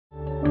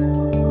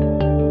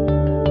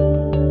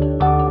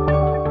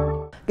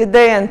Good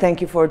day and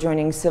thank you for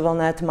joining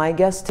СивиЛНеթ. My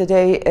guest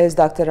today is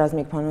Dr.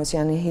 Razmik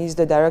Panossian. He's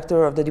the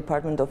director of the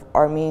Department of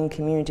Armenian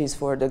Communities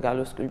for the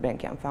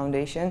Gulbenkian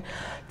Foundation.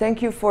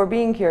 Thank you for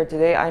being here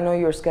today. I know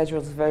your schedule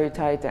is very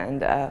tight.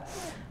 And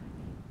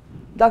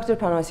Dr.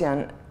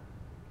 Panossian,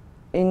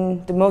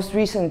 in the most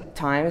recent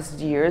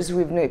years,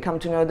 we've come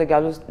to know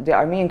the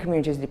Armenian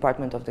Communities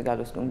Department of the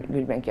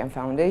Gulbenkian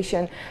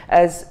Foundation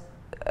as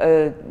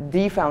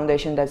the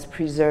foundation that's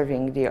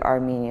preserving the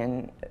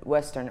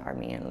Western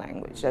Armenian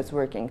language, that's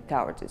working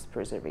towards its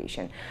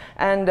preservation.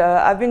 And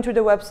I've been to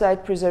the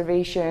website.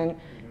 Preservation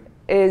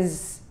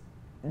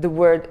the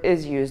word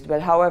is used,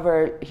 but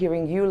however,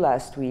 hearing you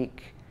last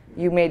week,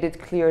 you made it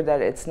clear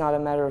that it's not a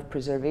matter of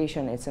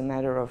preservation, it's a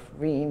matter of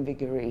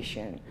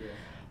reinvigoration.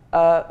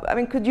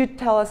 Yeah. Could you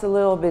tell us a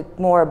little bit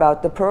more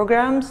about the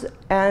programs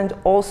and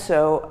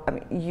also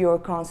your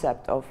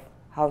concept of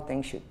how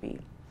things should be?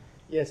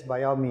 Yes,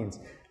 by all means.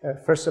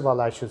 First of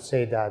all, I should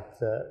say that,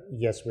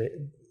 yes,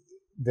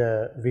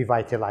 the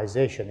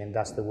revitalization, and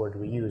that's the word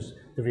we use,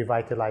 the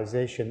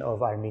revitalization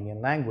of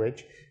Armenian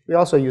language. We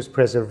also use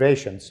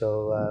preservation,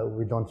 so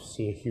we don't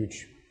see a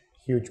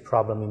huge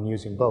problem in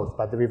using both.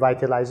 But the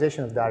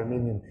revitalization of the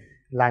Armenian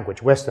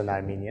language, Western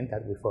Armenian,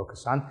 that we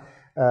focus on,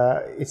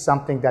 is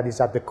something that is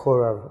at the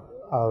core of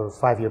our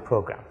 5-year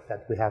program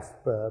that we have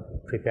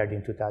prepared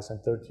in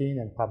 2013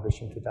 and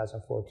published in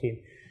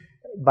 2014.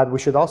 But we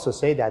should also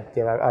say that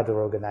there are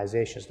other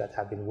organizations that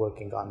have been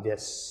working on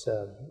this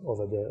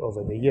over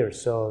the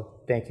years.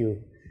 So thank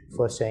you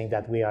for saying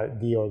that we are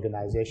the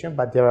organization,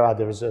 but there are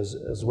others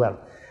as well.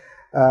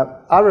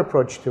 Our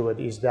approach to it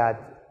is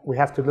that we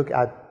have to look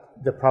at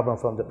the problem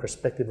from the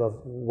perspective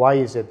of why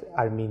is it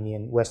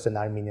Western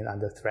Armenian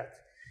under threat?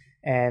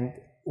 And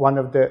one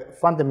of the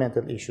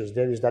fundamental issues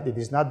there is that it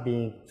is not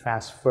being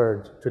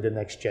transferred to the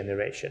next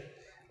generation,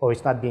 or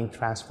it's not being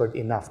transferred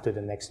enough to the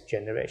next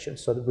generation.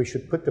 So we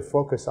should put the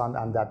focus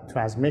on that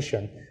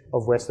transmission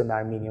of Western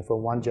Armenian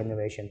from one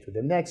generation to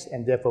the next,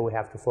 and therefore we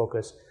have to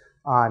focus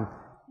on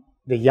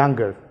the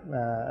younger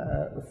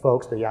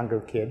folks, the younger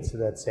kids,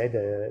 let's say,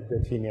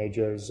 the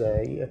teenagers,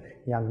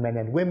 young men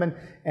and women,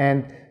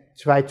 and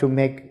try to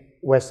make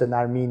Western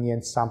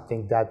Armenian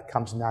something that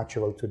comes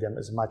natural to them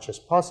as much as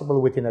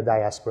possible within a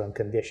diasporan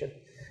condition.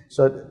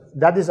 So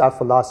that is our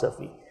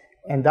philosophy.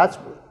 And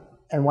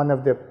one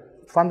of the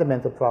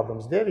fundamental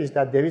problems there is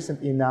that there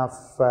isn't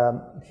enough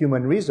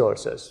human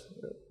resources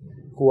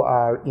who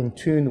are in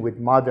tune with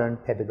modern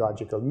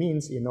pedagogical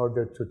means in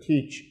order to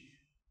teach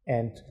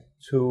and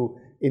to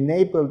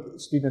enable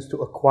students to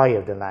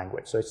acquire the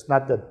language. So it's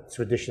not the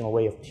traditional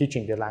way of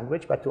teaching the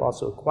language, but to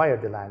also acquire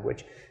the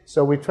language.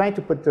 So we're trying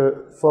to put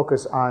the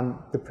focus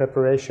on the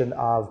preparation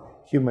of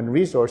human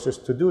resources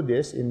to do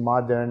this in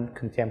modern,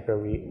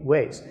 contemporary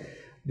ways.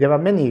 There are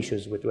many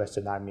issues with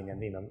Western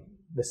Armenian,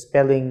 the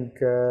spelling,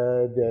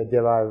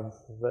 there are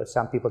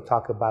some people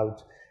talk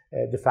about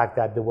the fact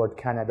that the word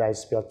Canada is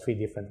spelled 3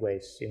 different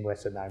ways in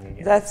Western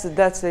Armenian.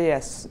 That's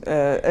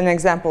an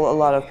example a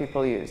lot of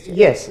people use.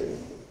 Yes,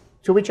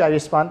 to which I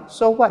respond,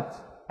 so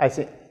what? I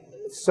say,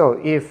 so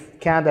if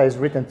Canada is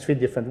written 3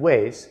 different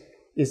ways,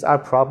 is our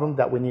problem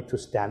that we need to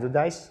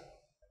standardize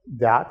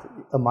that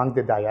among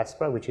the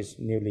diaspora, which is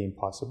nearly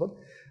impossible?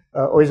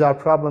 Or is our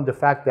problem the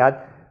fact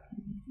that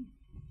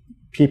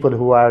people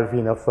who are,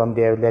 from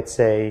their, let's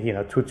say,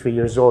 2-3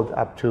 years old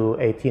up to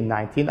 18,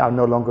 19 are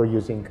no longer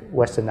using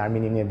Western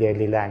Armenian in their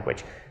daily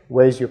language?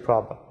 Where is your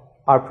problem?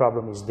 Our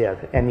problem is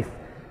there. And if,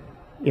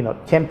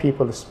 10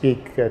 people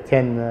speak,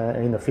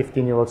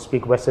 15-year-olds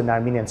speak Western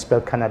Armenian and spell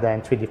Canada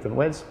in 3 different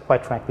ways,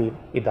 quite frankly,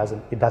 it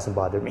doesn't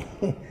bother me.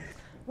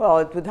 Well,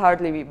 it would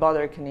hardly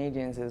bother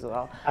Canadians as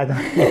well.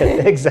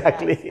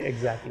 Exactly.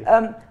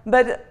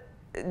 But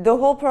the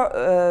whole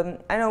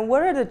I know,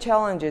 what are the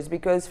challenges?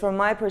 Because from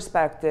my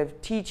perspective,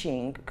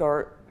 teaching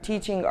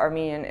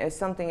Armenian is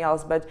something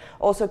else, but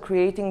also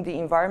creating the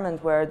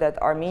environment where that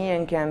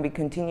Armenian can be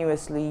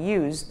continuously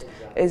used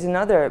is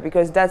another,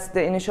 because that's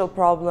the initial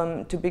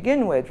problem to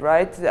begin with,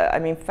 right?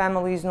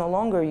 Families no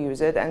longer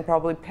use it, and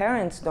probably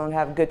parents don't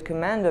have good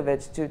command of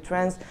it to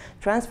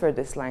transfer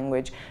this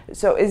language.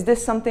 So is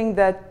this something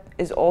that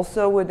is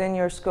also within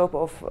your scope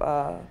of...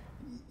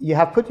 You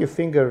have put your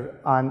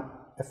finger on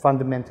a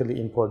fundamentally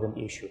important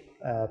issue,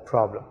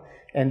 problem,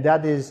 and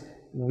that is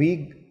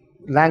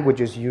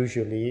languages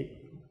usually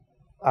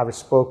are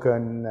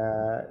spoken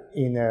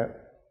in an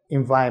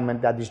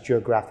environment that is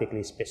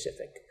geographically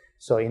specific.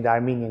 So in the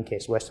Armenian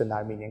case, Western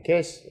Armenian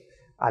case,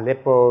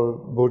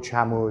 Aleppo, Burj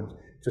Hamid,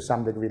 to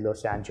some degree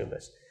Los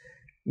Angeles.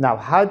 Now,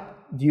 how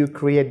do you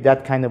create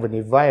that kind of an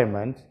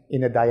environment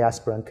in a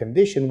diasporan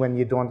condition when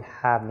you don't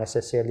have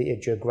necessarily a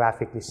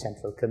geographically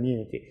central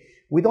community?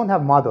 We don't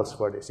have models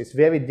for this. It's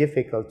very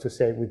difficult to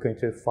say we're going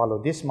to follow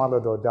this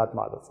model or that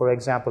model. For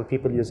example,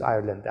 people use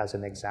Ireland as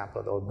an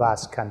example, or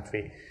Basque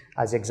Country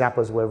as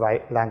examples where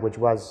language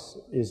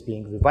is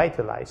being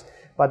revitalized.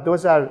 But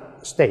those are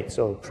states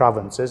or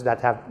provinces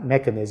that have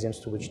mechanisms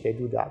to which they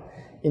do that.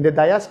 In the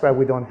diaspora,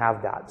 we don't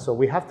have that. So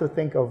we have to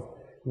think of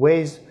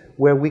ways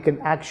where we can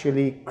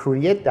actually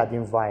create that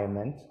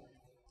environment,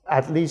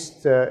 at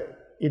least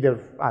either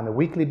on a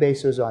weekly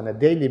basis or on a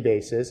daily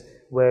basis,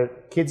 where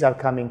kids are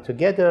coming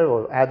together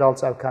or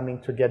adults are coming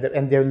together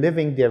and they're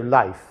living their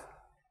life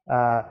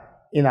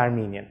in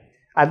Armenian,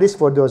 at least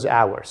for those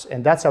hours.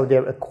 And that's how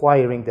they're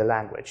acquiring the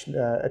language.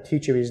 A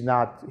teacher is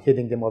not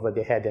hitting them over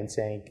the head and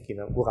saying, you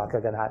know,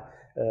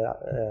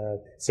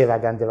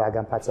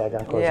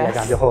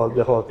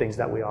 the whole things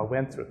that we all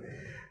went through.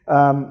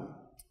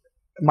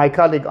 My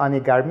colleague Ani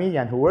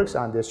Garmilyan, who works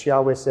on this, she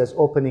always says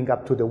opening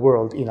up to the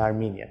world in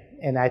Armenian.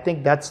 And I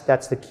think that's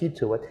the key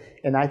to it.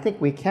 And I think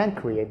we can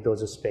create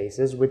those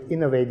spaces with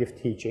innovative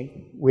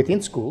teaching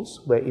within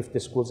schools, where if the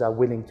schools are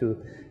willing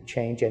to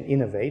change and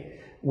innovate,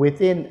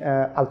 within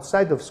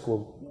outside of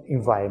school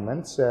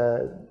environments,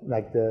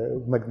 like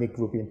the Magnic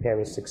group in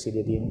Paris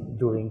succeeded in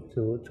doing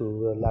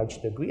to a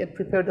large degree, and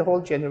prepared a whole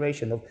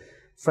generation of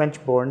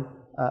French-born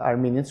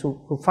Armenians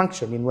who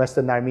function in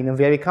Western Armenian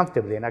very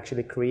comfortably and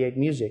actually create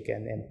music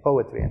and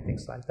poetry and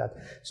things like that.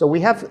 So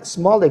we have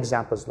small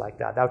examples like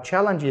that. Our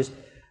challenge is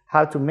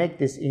how to make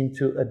this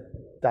into a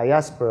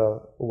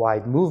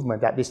diaspora-wide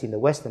movement, at least in the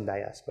Western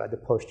diaspora, the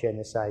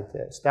post-genocide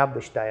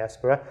established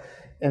diaspora.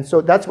 And so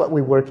that's what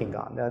we're working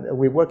on.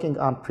 We're working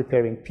on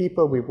preparing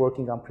people, we're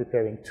working on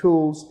preparing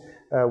tools,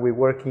 we're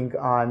working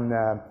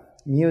on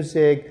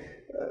music,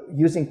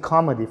 using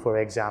comedy, for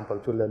example,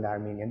 to learn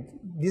Armenian.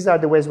 These are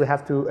the ways we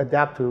have to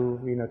adapt to,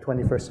 you know,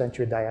 21st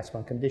century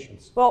diasporan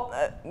conditions. Well,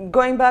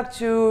 going back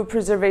to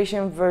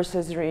preservation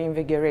versus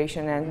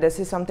reinvigoration, and this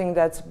is something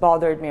that's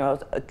bothered me, or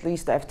at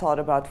least I've thought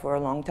about for a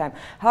long time.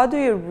 How do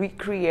you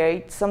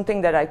recreate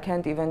something that I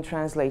can't even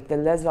translate, the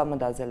lezva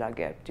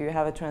madazelageb? Do you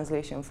have a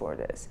translation for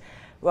this?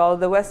 Well,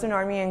 the Western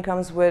Armenian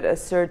comes with a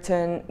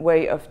certain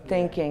way of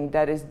thinking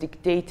that is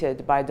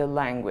dictated by the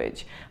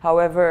language.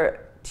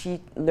 However,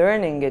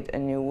 learning it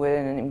anew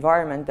within an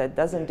environment that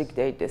doesn't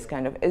dictate this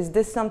kind of, is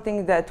this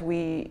something that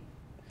we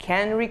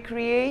can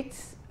recreate?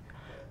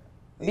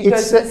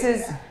 Because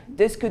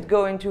this could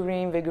go into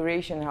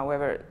reinvigoration,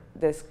 however,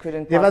 this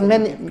couldn't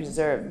possibly be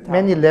preserved.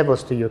 Many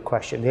levels to your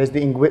question. There's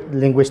the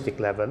linguistic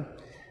level,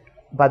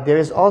 but there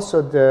is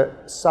also the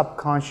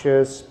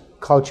subconscious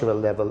cultural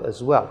level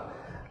as well.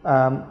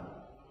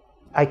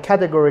 I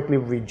categorically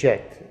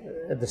reject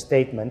the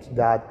statement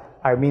that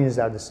Armenians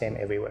are the same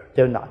everywhere.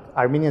 They're not.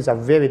 Armenians are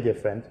very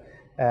different,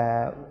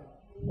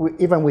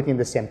 even within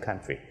the same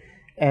country.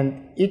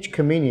 And each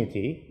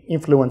community,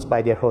 influenced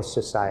by their host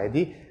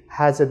society,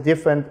 has a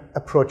different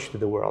approach to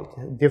the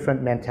world,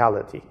 different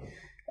mentality.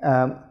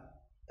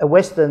 A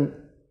Western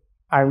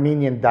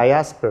Armenian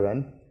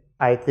diasporan,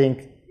 I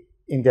think,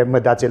 in their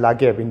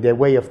madazelageb, in their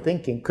way of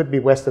thinking, could be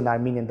Western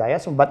Armenian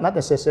diasporan, but not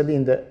necessarily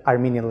in the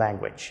Armenian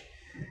language.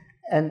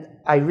 And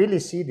I really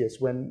see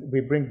this when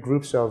we bring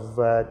groups of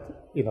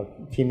you know,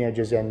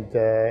 teenagers and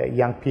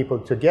young people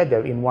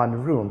together in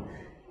one room.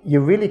 You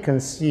really can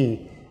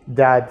see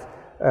that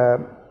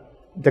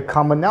the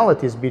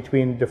commonalities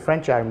between the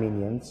French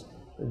Armenians,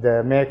 the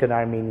American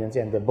Armenians,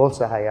 and the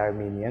Bolshoi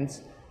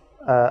Armenians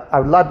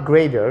are a lot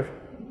greater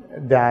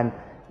than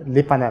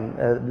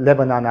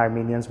Lebanon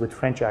Armenians with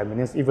French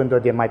Armenians, even though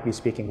they might be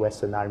speaking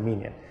Western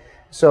Armenian.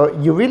 So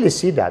you really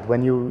see that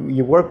when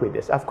you work with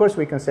this. Of course,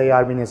 we can say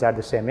Armenians are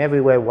the same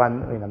everywhere,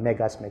 one, you know,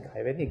 megas,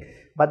 everything,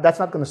 but that's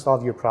not going to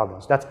solve your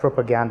problems. That's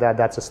propaganda.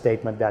 That's a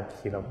statement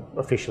that, you know,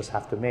 officials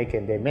have to make,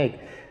 and they make.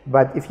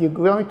 But if you're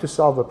going to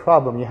solve a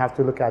problem, you have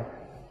to look at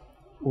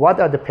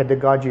what are the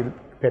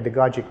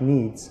pedagogic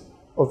needs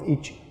of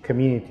each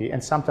community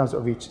and sometimes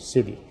of each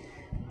city.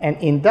 And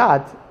in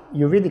that,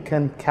 you really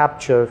can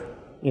capture,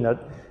 you know,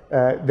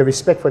 the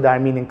respect for the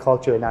Armenian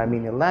culture and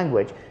Armenian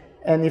language.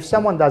 And if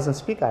someone doesn't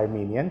speak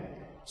Armenian,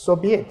 so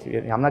be it.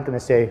 I'm not going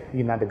to say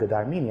you're not a good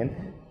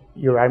Armenian.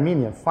 You're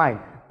Armenian, fine.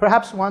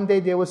 Perhaps one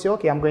day they will say,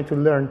 okay, I'm going to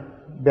learn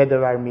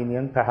better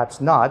Armenian, perhaps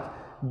not.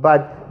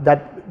 But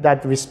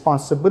that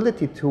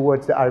responsibility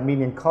towards the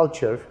Armenian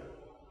culture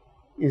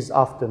is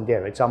often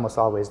there. It's almost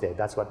always there.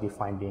 That's what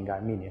defines being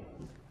Armenian.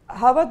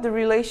 How about the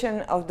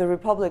relation of the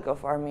Republic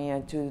of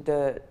Armenia to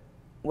the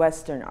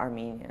Western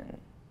Armenian?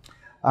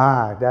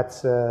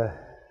 That's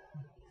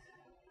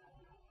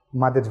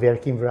Madet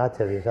verkin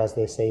vrateri, as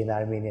they say in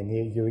Armenian.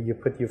 You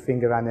put your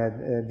finger on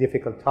a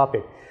difficult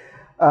topic.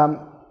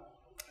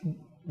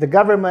 The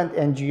government,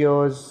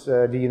 NGOs,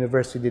 the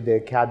university, the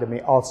academy,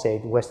 all say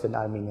Western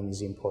Armenian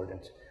is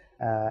important.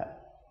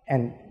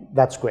 And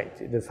that's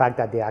great, the fact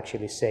that they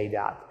actually say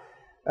that.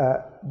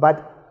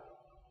 But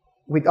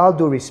with all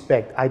due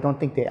respect, I don't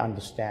think they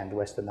understand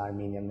Western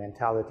Armenian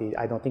mentality.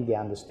 I don't think they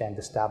understand the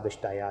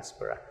established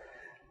diaspora.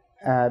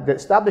 The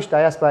established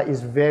diaspora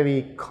is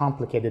very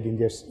complicated in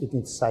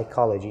its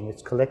psychology, in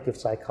its collective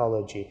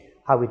psychology,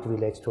 how it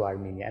relates to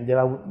Armenia. And there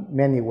are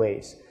many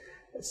ways.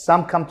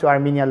 Some come to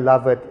Armenia,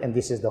 love it, and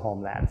this is the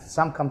homeland.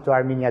 Some come to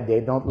Armenia,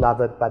 they don't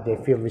love it, but they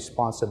feel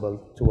responsible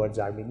towards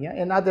Armenia.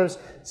 And others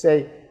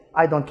say,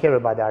 I don't care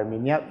about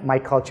Armenia, my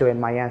culture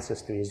and my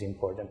ancestry is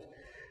important.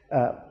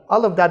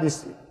 All of that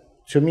is,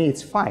 to me,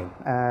 it's fine.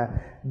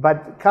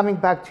 But coming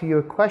back to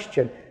your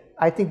question,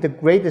 I think the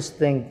greatest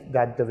thing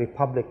that the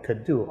Republic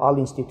could do, all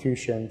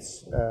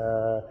institutions,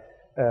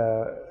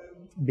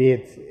 be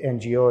it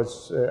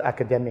NGOs,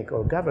 academic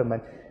or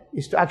government,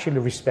 is to actually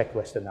respect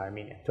Western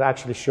Armenian, to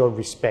actually show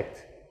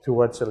respect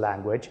towards the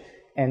language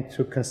and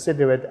to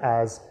consider it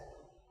as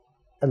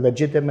a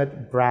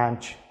legitimate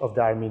branch of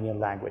the Armenian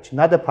language,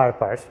 not a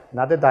parpar,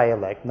 not a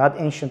dialect, not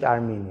ancient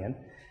Armenian,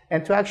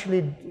 and to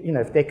actually,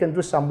 if they can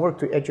do some work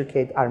to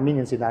educate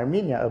Armenians in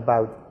Armenia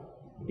about,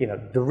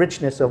 the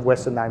richness of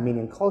Western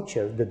Armenian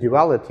culture, the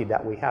duality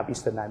that we have,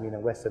 Eastern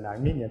Armenian, Western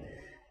Armenian,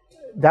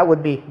 that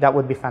would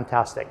be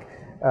fantastic.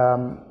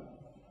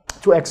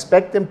 To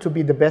expect them to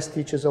be the best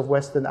teachers of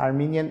Western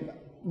Armenian,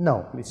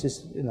 no, this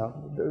is,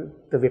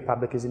 the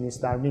Republic is in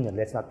Eastern Armenia.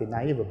 Let's not be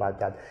naive about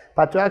that.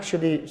 But to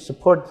actually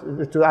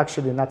but to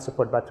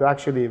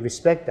actually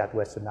respect that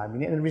Western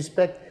Armenian and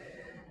respect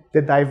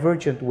the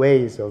divergent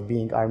ways of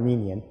being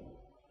Armenian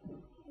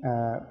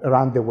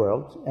around the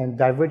world and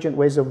divergent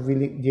ways of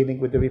really dealing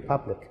with the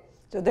Republic.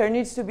 So there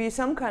needs to be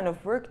some kind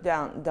of work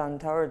done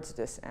towards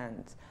this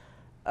end.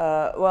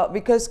 Well,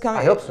 because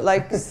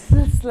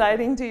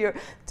sliding to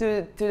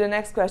the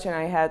next question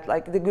I had,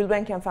 like the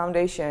Gulbenkian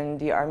Foundation,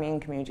 the Armenian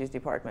Communities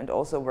Department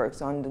also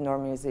works on the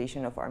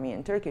normalization of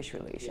Armenian-Turkish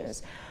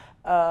relations.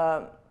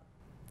 Yes.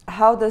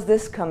 How does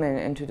this come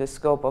into the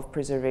scope of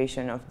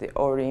preservation of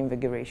or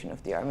reinvigoration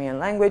of the Armenian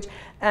language?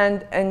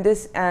 And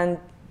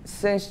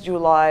since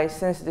July,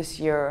 since this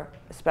year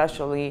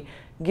especially,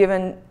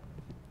 given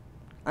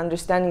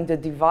understanding the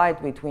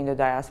divide between the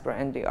diaspora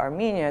and the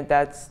Armenia,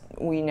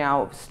 we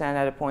now stand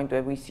at a point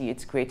where we see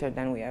it's greater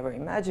than we ever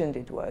imagined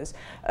it was.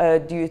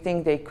 Do you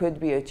think there could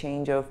be a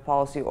change of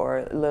policy or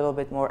a little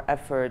bit more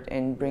effort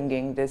in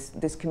bringing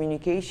this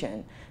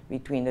communication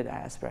between the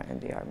diaspora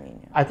and the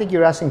Armenia? I think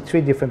you're asking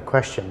three different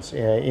questions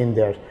in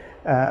there.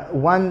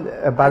 One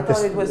about I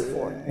thought it was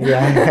four.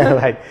 Yeah,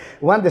 right.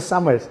 One, the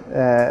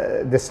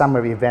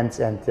summer events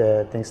and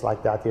things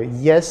like that.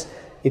 Yes,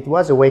 it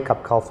was a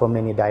wake-up call for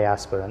many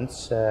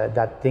diasporans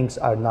that things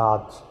are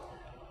not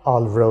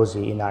all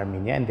rosy in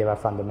Armenia and there are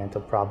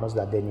fundamental problems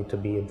that they need to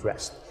be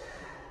addressed.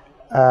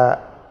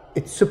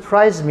 It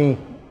surprised me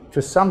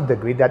to some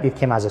degree that it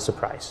came as a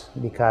surprise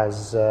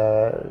because,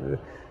 the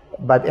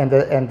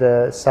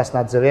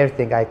Sasnadzever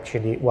thing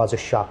actually was a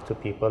shock to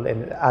people,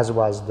 and as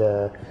was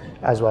the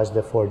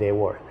 4-day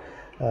war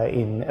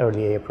in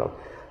early April.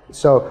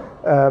 So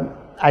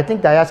I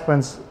think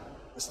diasporans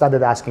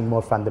started asking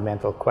more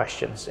fundamental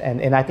questions,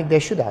 and I think they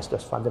should ask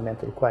those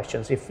fundamental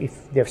questions.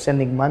 If they're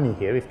sending money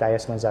here, if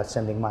diasporans are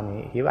sending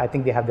money here, I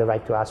think they have the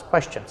right to ask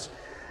questions.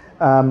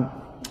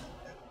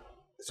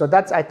 So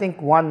that's, I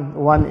think,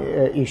 one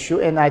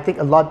issue, and I think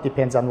a lot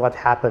depends on what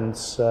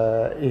happens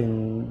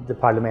in the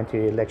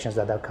parliamentary elections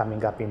that are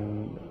coming up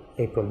in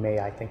April, May,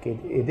 I think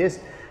it is.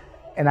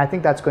 And I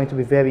think that's going to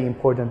be a very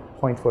important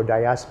point for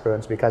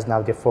diasporans because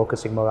now they're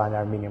focusing more on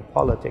Armenian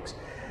politics.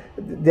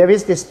 There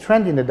is this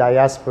trend in the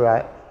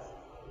diaspora: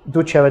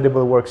 do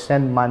charitable work,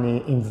 send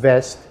money,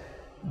 invest,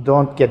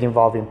 don't get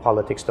involved in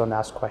politics, don't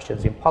ask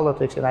questions in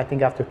politics. And I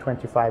think after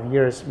 25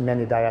 years,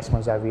 many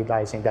diasporans are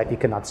realizing that you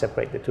cannot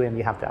separate the two and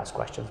you have to ask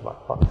questions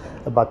about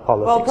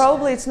politics. Well,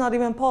 probably it's not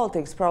even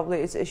politics,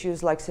 probably it's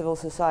issues like civil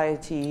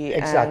society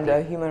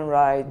and human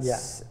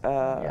rights.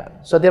 Yeah.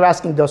 So they're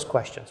asking those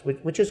questions,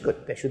 which is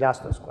good. They should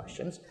ask those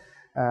questions.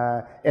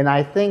 And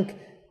I think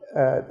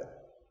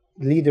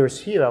leaders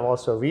here are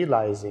also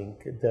realizing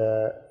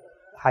the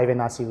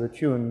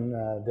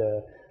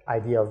the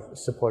idea of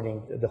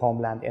supporting the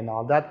homeland and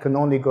all that can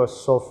only go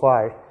so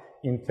far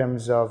in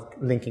terms of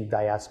linking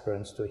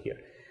diasporans to here.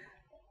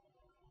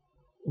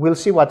 We'll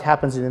see what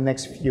happens in the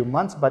next few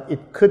months, but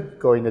it could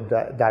go in the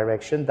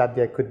direction that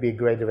there could be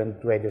greater and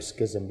greater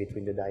schism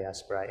between the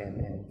diaspora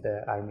and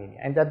Armenia.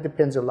 And that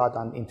depends a lot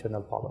on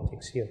internal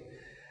politics here.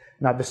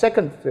 Now, the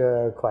second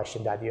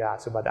question that you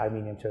asked about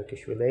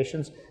Armenian-Turkish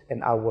relations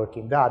and our work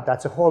in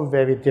that's a whole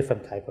very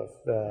different type of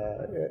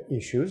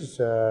issues.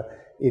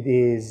 It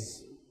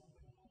is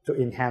to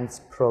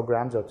enhance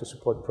programs or to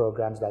support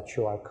programs that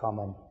show our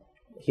common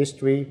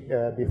history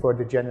before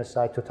the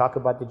genocide, to talk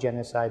about the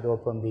genocide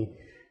openly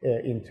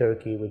in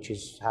Turkey, which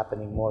is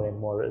happening more and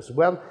more as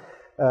well.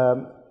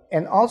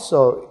 And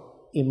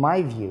also, in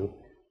my view,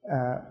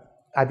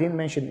 I didn't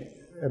mention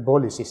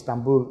Bolis,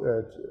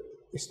 Istanbul.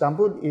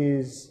 Istanbul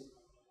is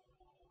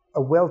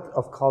a wealth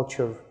of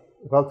culture,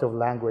 wealth of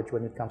language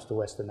when it comes to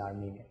Western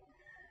Armenian.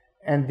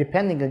 And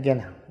depending,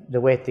 again,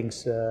 the way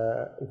things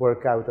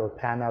work out or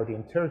pan out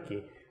in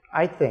Turkey,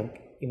 I think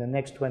in the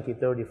next 20,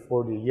 30,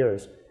 40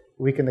 years,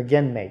 we can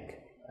again make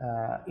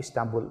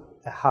Istanbul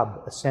a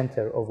hub, a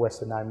center of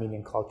Western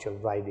Armenian cultural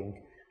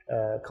writing,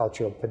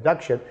 cultural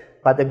production.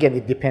 But again,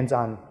 it depends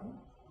on,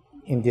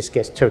 in this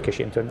case, Turkish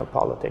internal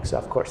politics,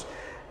 of course.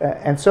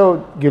 And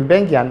so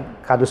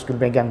Gulbenkian, Kadus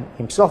Gulbenkian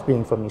himself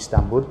being from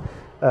Istanbul,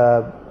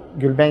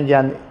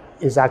 Gulbenkian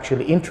is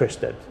actually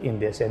interested in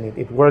this, and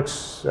it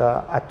works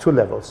at two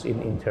levels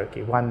in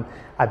Turkey. One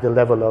at the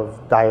level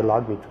of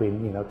dialogue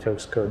between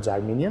Turks, Kurds,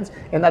 Armenians,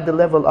 and at the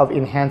level of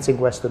enhancing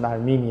Western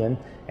Armenian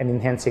and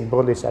enhancing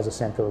Bolis as a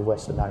center of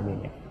Western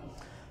Armenia.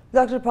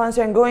 Dr.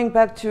 Panossian, going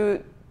back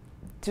to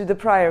to the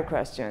prior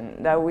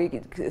question that we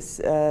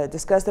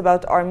discussed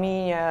about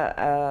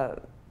Armenia,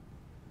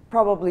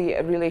 probably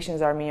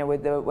relations Armenia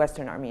with the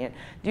Western Armenian.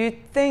 Do you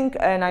think,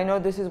 and I know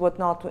this is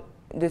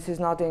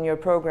not in your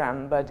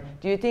program, but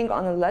do you think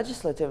on a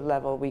legislative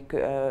level we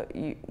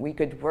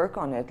could work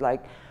on it,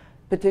 like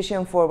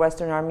petition for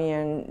Western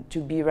Armenian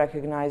to be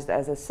recognized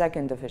as a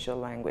second official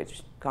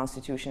language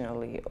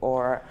constitutionally,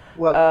 or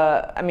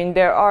I mean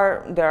there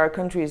are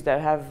countries that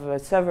have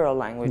several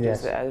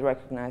languages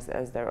recognized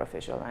as their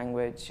official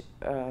language.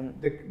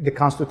 The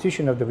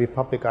Constitution of the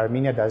Republic of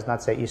Armenia does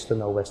not say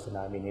Eastern or Western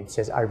Armenian. It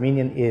says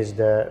Armenian is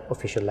the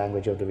official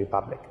language of the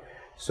Republic.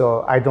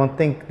 So I don't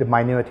think the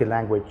minority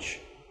language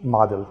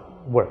model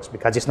works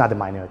because it's not a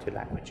minority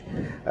language.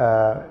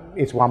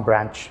 It's one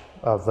branch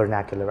of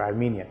vernacular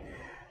Armenian.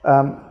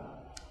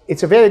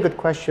 It's a very good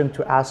question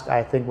to ask,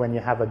 I think, when you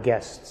have a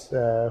guest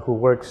who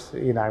works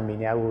in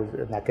Armenia, who's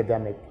an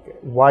academic.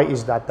 Why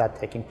is that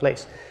taking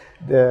place?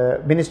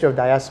 The Ministry of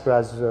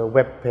Diaspora's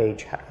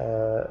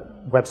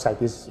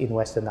website is in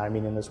Western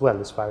Armenian as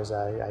well, as far as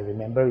I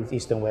remember. It's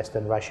Eastern,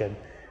 Western, Russian,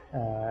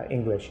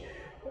 English.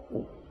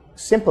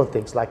 Simple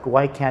things like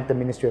why can't the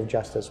Ministry of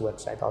Justice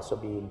website also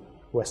be in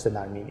Western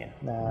Armenian?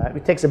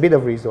 It takes a bit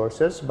of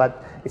resources,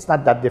 but it's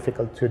not that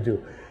difficult to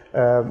do.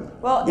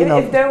 Well,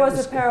 if there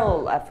was a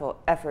parallel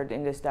effort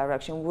in this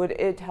direction, would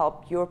it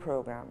help your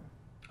program?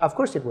 Of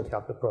course it would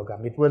help the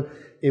program.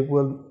 It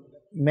will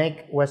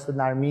make Western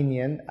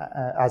Armenian,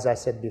 as I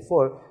said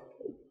before,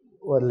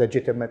 a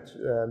legitimate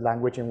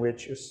language in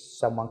which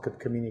someone could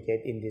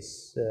communicate in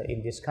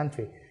this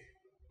country.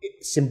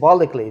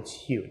 Symbolically, it's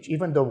huge.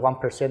 Even though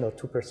 1% or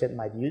 2%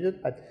 might use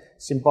it, but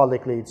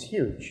symbolically, it's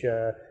huge.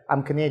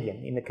 I'm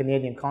Canadian. In the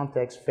Canadian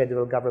context,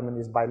 federal government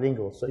is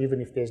bilingual. So even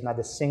if there's not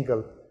a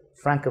single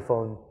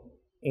francophone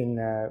in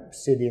a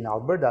city in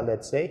Alberta,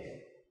 let's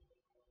say,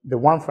 the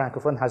one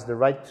francophone has the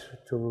right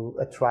to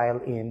a trial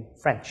in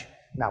French.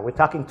 Now, we're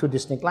talking two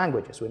distinct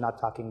languages. We're not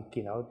talking,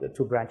 the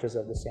two branches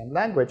of the same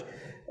language.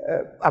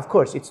 Of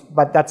course,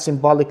 but that's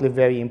symbolically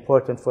very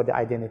important for the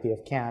identity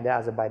of Canada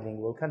as a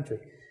bilingual country.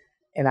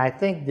 And I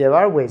think there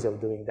are ways of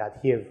doing that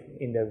here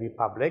in the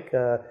Republic.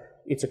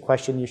 It's a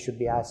question you should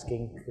be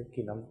asking,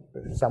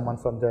 someone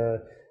from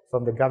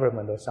the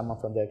government or someone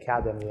from the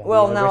academy.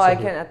 Well, now I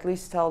can at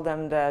least tell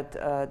them that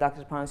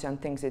Dr.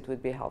 Panossian thinks it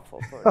would be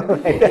helpful for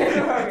them.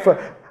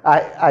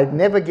 I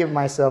never give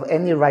myself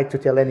any right to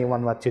tell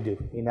anyone what to do.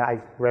 I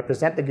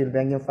represent the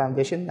Gulbenkian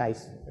Foundation.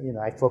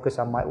 I focus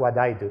on what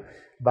I do,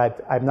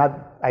 but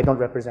I don't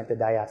represent the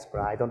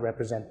diaspora. I don't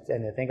represent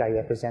anything. I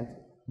represent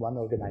one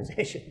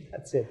organization.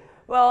 That's it.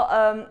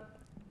 Well,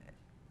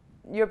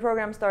 your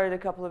program started a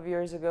couple of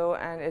years ago,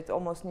 and it's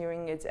almost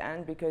nearing its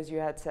end because you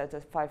had set a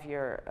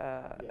 5-year.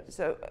 Yes.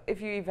 So,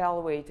 if you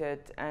evaluate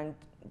it, and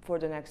for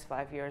the next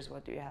 5 years,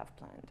 what do you have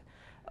planned?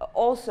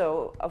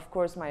 Also, of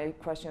course, my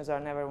questions are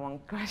never one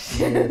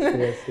question.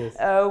 Yes.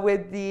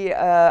 With the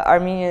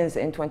Armenians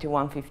in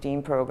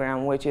 2115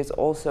 program, which is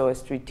also a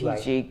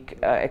strategic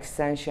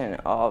extension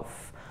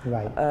of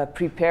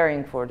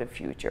preparing for the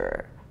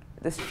future.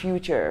 This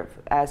future,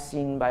 as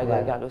seen by the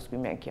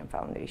Gulbenkian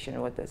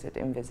Foundation, what does it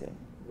envision?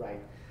 Right.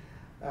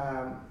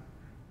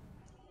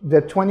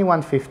 The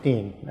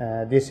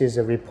 2115, this is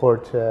a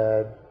report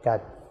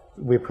that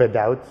we put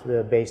out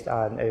based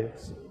on a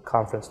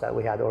conference that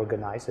we had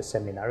organized, a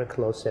seminar, a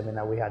closed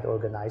seminar we had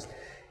organized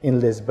in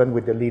Lisbon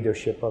with the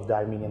leadership of the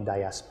Armenian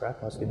diaspora,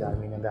 mostly the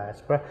Armenian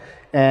diaspora.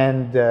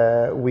 And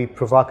we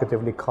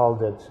provocatively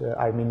called it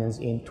Armenians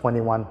in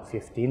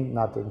 2115,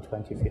 not in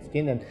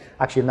 2015. And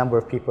actually a number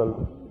of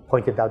people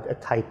pointed out a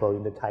typo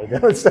in the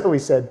title. So we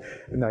said,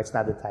 no, it's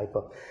not a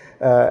typo.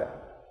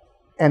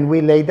 And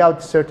we laid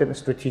out certain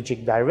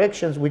strategic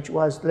directions, which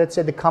was, let's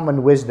say, the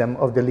common wisdom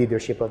of the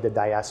leadership of the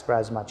diaspora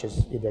as much as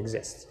it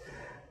exists.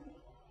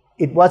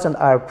 It wasn't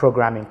our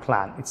programming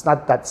plan. It's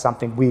not that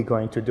something we're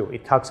going to do.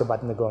 It talks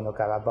about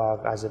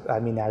Nagorno-Karabakh,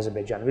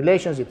 Armenian-Azerbaijan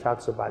relations. It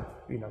talks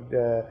about,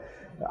 the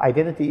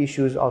identity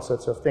issues, all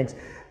sorts of things.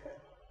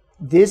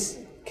 This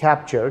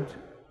captured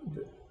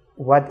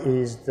what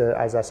is,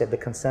 as I said, the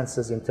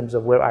consensus in terms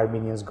of where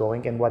Armenians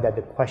going and what are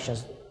the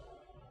questions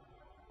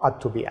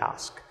ought to be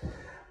asked.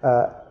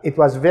 It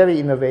was very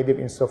innovative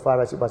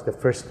insofar as it was the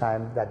first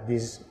time that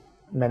these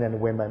men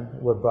and women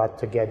were brought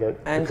together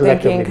and to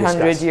collectively thinking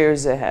 100 discuss.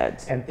 years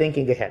ahead. And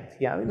thinking ahead.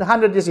 Yeah,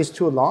 100 years is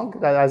too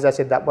long. As I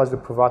said, that was the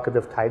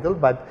provocative title.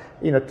 But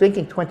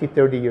thinking 20,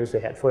 30 years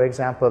ahead. For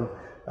example,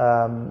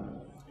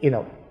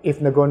 if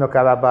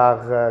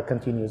Nagorno-Karabakh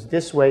continues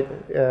this way,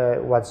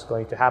 what's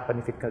going to happen?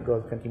 If it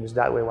continues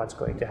that way, what's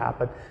going to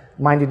happen?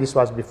 Mind you, this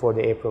was before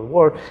the April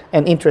War.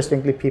 And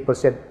interestingly, people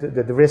said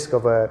that the risk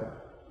of a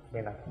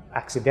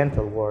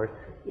accidental war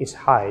is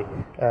high,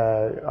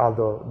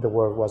 although the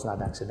war was not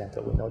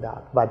accidental, we know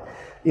that. But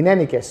in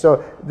any case,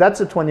 so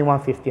that's a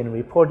 2115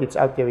 report. It's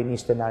out there in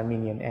Eastern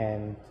Armenian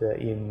and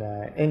in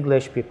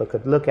English. People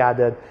could look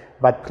at it.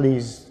 But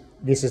please,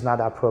 this is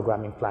not our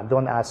programming plan.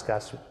 Don't ask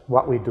us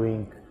what we're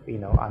doing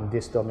on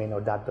this domain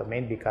or that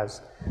domain,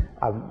 because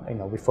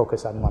we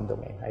focus on one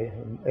domain,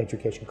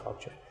 education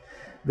culture.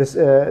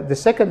 The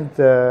second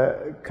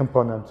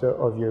component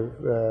of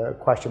your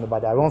question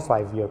about our own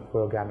 5-year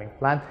programming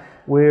plan,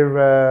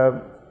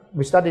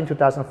 we started in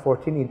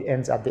 2014, it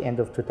ends at the end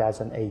of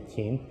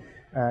 2018.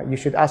 You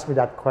should ask me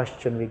that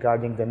question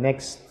regarding the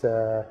next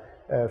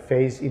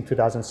phase in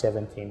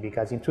 2017,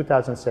 because in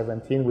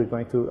 2017 we're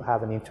going to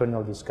have an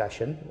internal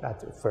discussion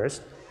at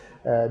first.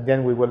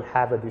 Then we will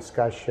have a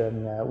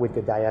discussion with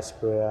the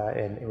diaspora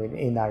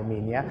in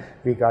Armenia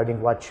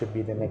regarding what should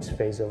be the next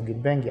phase of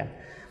Gulbenkian.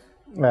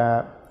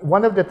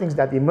 One of the things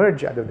that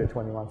emerged out of the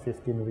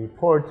 2115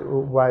 report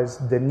was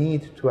the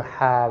need to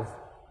have,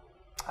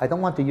 I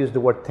don't want to use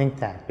the word think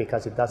tank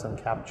because it doesn't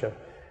capture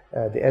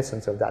the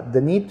essence of that,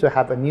 the need to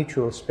have a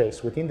mutual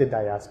space within the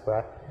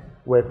diaspora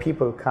where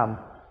people come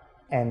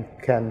and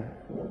can,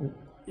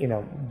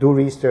 do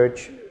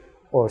research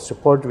or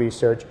support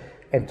research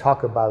and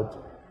talk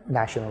about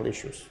national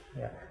issues,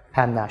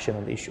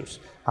 pan-national issues,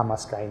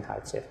 համազգային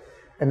հարցեր.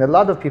 And a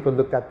lot of people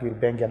looked at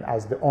Gulbenkian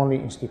as the only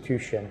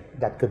institution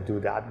that could do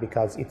that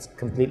because it's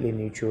completely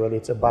neutral,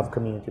 it's above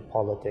community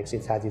politics,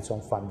 it has its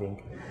own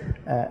funding.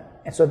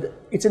 And so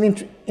it's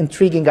an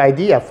intriguing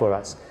idea for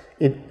us.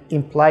 It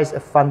implies a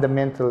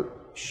fundamental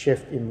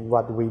shift in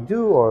what we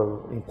do,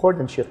 or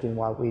important shift in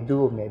what we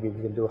do. Maybe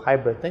we can do a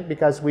hybrid thing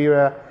because we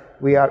are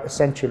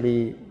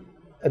essentially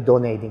a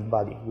donating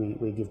body.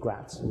 We give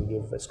grants, we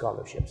give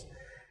scholarships.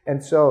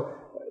 And so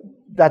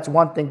that's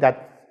one thing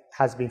that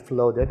has been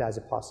floated as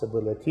a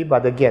possibility.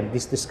 But again,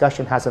 this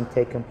discussion hasn't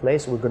taken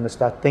place. We're going to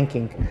start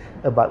thinking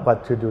about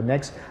what to do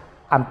next.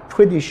 I'm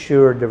pretty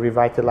sure the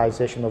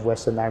revitalization of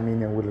Western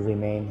Armenian will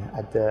remain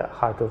at the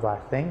heart of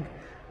our thing.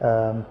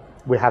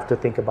 We have to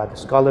think about the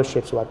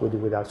scholarships, what we do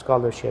with our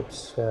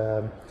scholarships,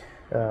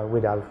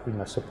 with our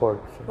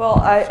support. Well,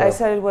 I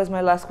said it was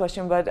my last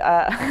question, but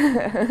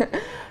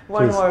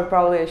one more,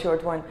 probably a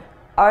short one.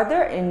 Are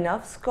there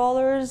enough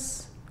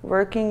scholars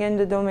working in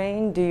the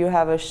domain? Do you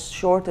have a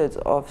shortage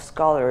of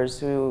scholars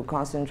who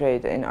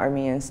concentrate in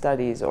Armenian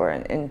studies or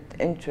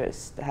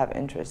have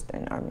interest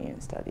in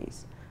Armenian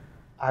studies?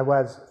 I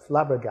was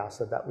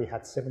flabbergasted that we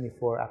had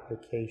 74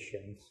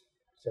 applications,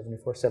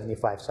 74,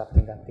 75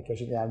 something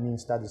applications in Armenian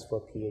studies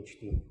for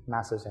PhD,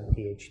 Masters and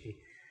PhD.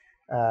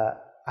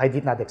 I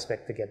did not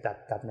expect to get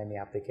that many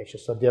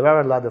applications. So there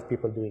are a lot of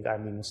people doing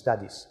Armenian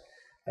studies,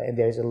 and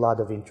there is a lot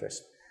of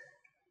interest.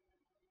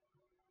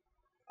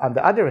 On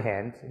the other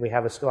hand, we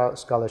have a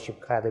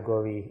scholarship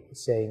category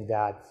saying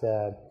that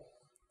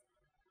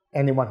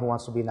anyone who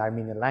wants to be an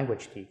Armenian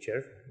language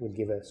teacher will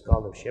give a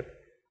scholarship.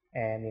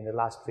 And in the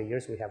last 3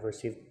 years, we have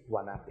received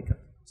 1 applicant.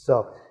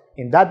 So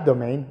in that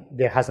domain,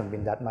 there hasn't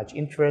been that much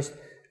interest.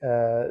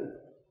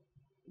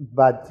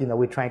 But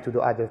we're trying to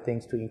do other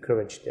things to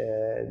encourage,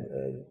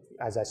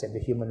 as I said, the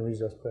human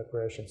resource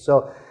preparation.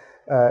 So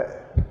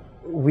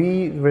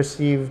we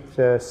received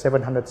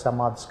 700 some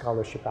odd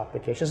scholarship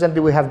applications, and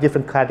we have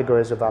different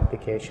categories of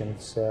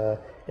applications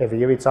every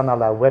year. It's on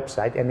our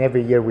website, and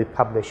every year we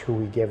publish who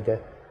we gave the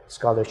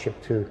scholarship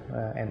to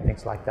and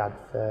things like that.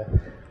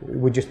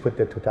 We just put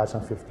the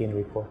 2015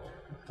 report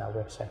on our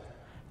website.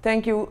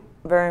 Thank you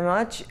very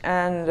much,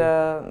 and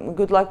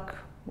good luck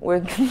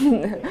with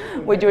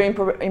with your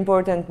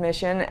important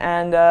mission,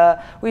 and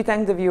we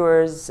thank the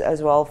viewers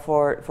as well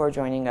for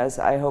joining us.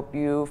 I hope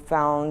you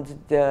found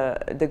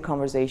the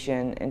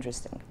conversation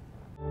interesting.